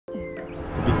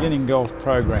the Beginning Golf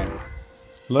program.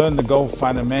 Learn the golf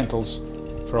fundamentals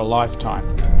for a lifetime.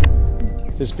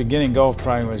 This Beginning Golf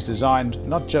program is designed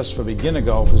not just for beginner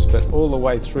golfers, but all the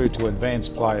way through to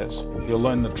advanced players. You'll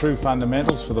learn the true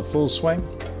fundamentals for the full swing.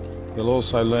 You'll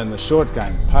also learn the short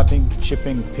game, putting,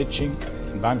 chipping, pitching,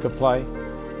 and bunker play.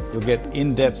 You'll get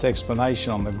in-depth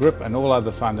explanation on the grip and all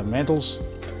other fundamentals.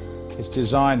 It's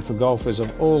designed for golfers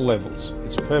of all levels.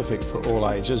 It's perfect for all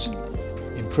ages.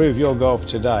 Improve your golf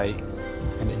today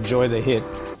and enjoy the hit,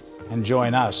 and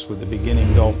join us with the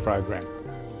Beginning Golf program.